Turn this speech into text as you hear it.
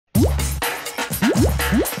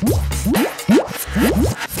Welcome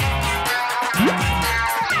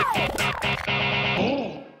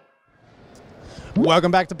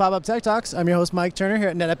back to Pop-Up Tech Talks. I'm your host, Mike Turner, here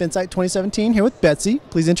at NetApp Insight 2017, here with Betsy.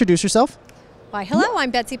 Please introduce yourself. Why, hello,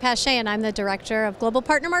 I'm Betsy Pashayan. I'm the Director of Global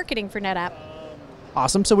Partner Marketing for NetApp.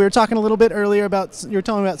 Awesome. So we were talking a little bit earlier about, you were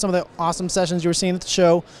telling me about some of the awesome sessions you were seeing at the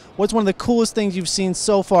show. What's one of the coolest things you've seen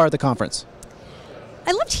so far at the conference?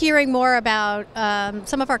 I loved hearing more about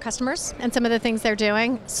some of our customers and some of the things they're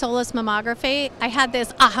doing. Solus mammography. I had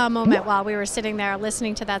this aha moment while we were sitting there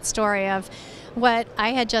listening to that story of what I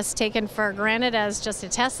had just taken for granted as just a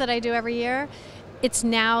test that I do every year. It's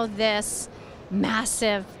now this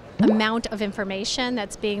massive amount of information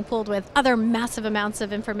that's being pulled with other massive amounts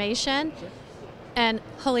of information. And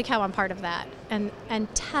holy cow, I'm part of that. And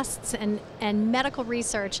tests and medical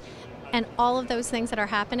research and all of those things that are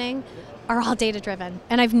happening are all data-driven.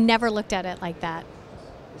 And I've never looked at it like that.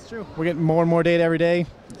 It's true. We're getting more and more data every day.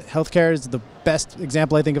 Healthcare is the best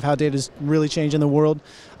example, I think, of how data is really changing the world.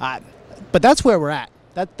 But that's where we're at.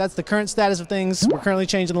 That's the current status of things. We're currently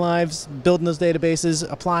changing lives, building those databases,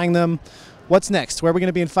 applying them. What's next? Where are we going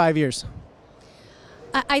to be in 5 years?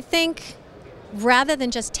 I think rather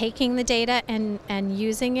than just taking the data and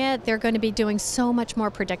using it, they're going to be doing so much more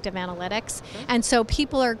predictive analytics. And so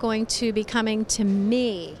people are going to be coming to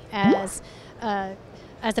me as a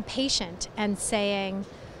patient and saying,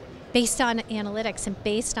 based on analytics and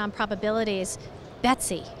based on probabilities,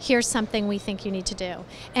 Betsy, here's something we think you need to do.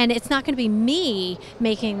 And it's not going to be me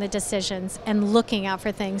making the decisions and looking out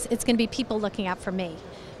for things. It's going to be people looking out for me.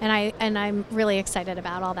 And I'm really excited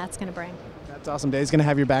about all that's going to bring. That's awesome. Data's going to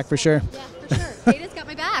have your back for sure. Yeah, for sure. Data's got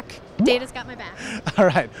my back. Data's got my back. All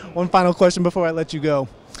right. One final question before I let you go.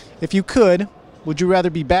 If you could, would you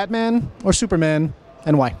rather be Batman or Superman,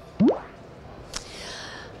 and why?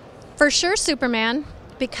 For sure Superman,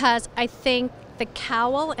 because I think the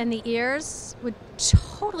cowl and the ears would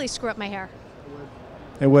totally screw up my hair.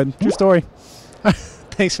 It would. True story.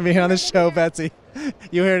 Thanks for being on the show, Betsy.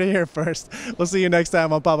 You heard it here first. We'll see you next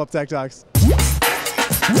time on Pop-Up Tech Talks.